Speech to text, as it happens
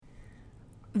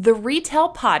The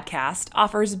ReTell podcast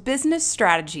offers business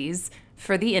strategies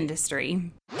for the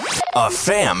industry. A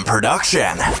FAM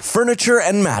production. Furniture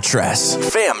and mattress.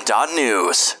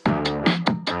 FAM.news.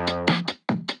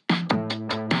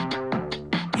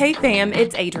 Hey fam,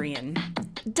 it's Adrienne.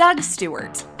 Doug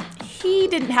Stewart. He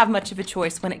didn't have much of a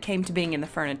choice when it came to being in the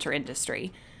furniture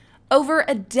industry. Over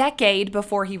a decade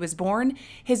before he was born,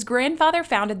 his grandfather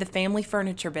founded the family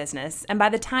furniture business, and by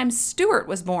the time Stewart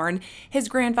was born, his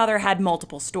grandfather had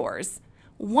multiple stores.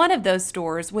 One of those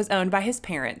stores was owned by his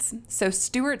parents, so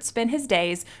Stewart spent his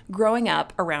days growing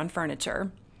up around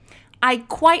furniture. I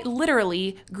quite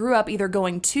literally grew up either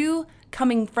going to,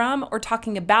 coming from, or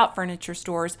talking about furniture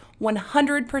stores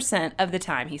 100% of the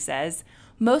time, he says.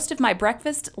 Most of my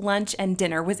breakfast, lunch, and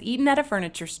dinner was eaten at a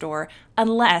furniture store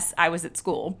unless I was at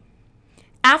school.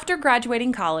 After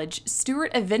graduating college,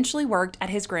 Stewart eventually worked at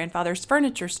his grandfather's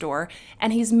furniture store,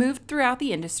 and he's moved throughout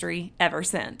the industry ever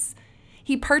since.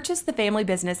 He purchased the family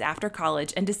business after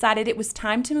college and decided it was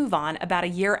time to move on about a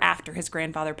year after his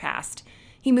grandfather passed.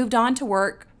 He moved on to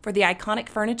work for the iconic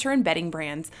furniture and bedding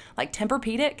brands like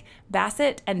Tempur-Pedic,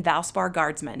 Bassett, and Valspar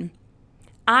Guardsman.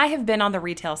 I have been on the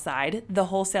retail side, the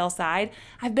wholesale side.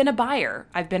 I've been a buyer.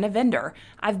 I've been a vendor.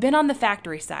 I've been on the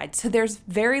factory side. So there's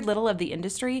very little of the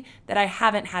industry that I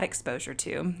haven't had exposure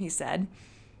to, he said.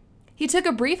 He took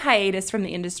a brief hiatus from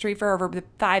the industry for over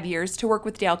 5 years to work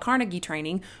with Dale Carnegie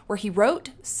Training, where he wrote,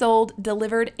 sold,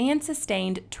 delivered, and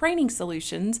sustained training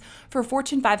solutions for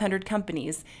Fortune 500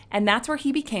 companies. And that's where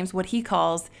he became what he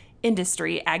calls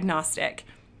industry agnostic.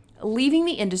 Leaving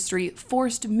the industry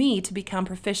forced me to become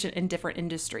proficient in different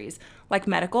industries, like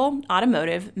medical,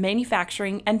 automotive,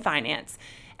 manufacturing, and finance.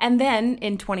 And then,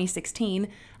 in 2016,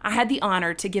 I had the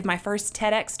honor to give my first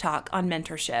TEDx talk on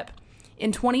mentorship.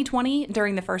 In 2020,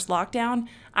 during the first lockdown,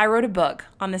 I wrote a book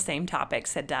on the same topic,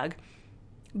 said Doug.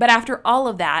 But after all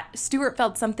of that, Stewart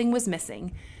felt something was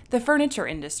missing: the furniture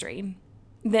industry.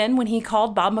 Then, when he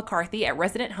called Bob McCarthy at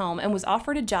Resident Home and was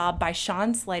offered a job by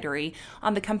Sean Slatery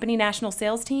on the company national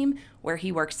sales team, where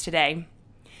he works today.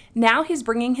 Now he's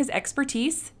bringing his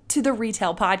expertise to the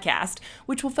ReTell podcast,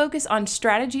 which will focus on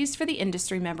strategies for the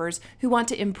industry members who want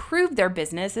to improve their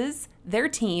businesses, their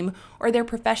team, or their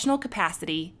professional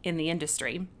capacity in the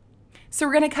industry. So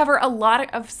we're going to cover a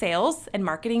lot of sales and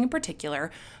marketing in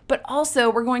particular, but also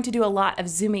we're going to do a lot of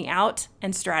zooming out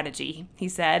and strategy, he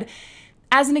said.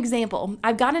 As an example,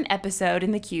 I've got an episode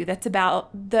in the queue that's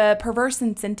about the perverse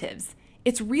incentives.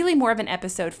 It's really more of an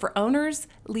episode for owners,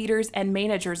 leaders, and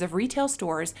managers of retail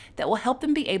stores that will help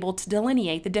them be able to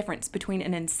delineate the difference between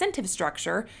an incentive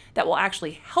structure that will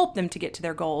actually help them to get to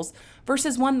their goals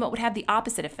versus one that would have the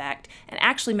opposite effect and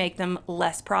actually make them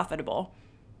less profitable.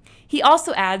 He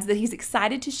also adds that he's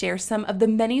excited to share some of the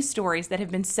many stories that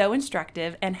have been so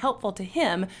instructive and helpful to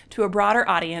him to a broader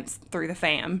audience through the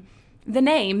FAM. The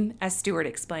name, as Stewart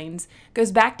explains,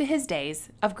 goes back to his days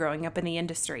of growing up in the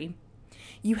industry.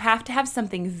 You have to have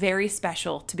something very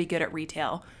special to be good at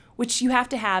retail. Which you have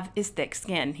to have is thick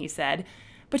skin, he said.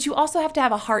 But you also have to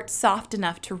have a heart soft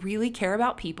enough to really care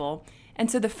about people. And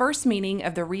so the first meaning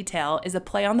of the ReTell is a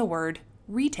play on the word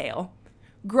retail.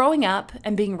 Growing up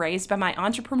and being raised by my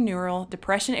entrepreneurial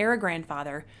Depression-era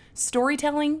grandfather,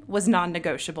 storytelling was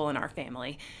non-negotiable in our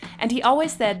family. And he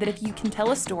always said that if you can tell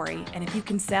a story and if you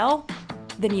can sell,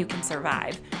 then you can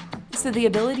survive. So the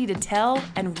ability to tell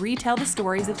and retell the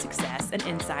stories of success and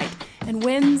insight and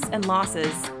wins and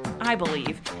losses, I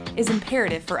believe, is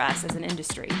imperative for us as an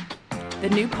industry.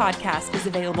 The new podcast is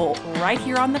available right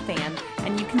here on the FAM,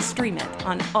 and you can stream it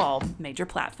on all major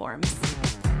platforms.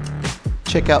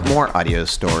 Check out more audio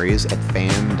stories at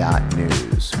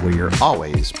fam.news, where you're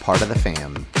always part of the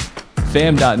FAM.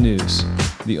 FAM.news,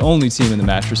 the only team in the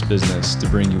mattress business to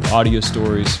bring you audio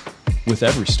stories with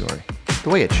every story. The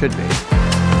way it should be.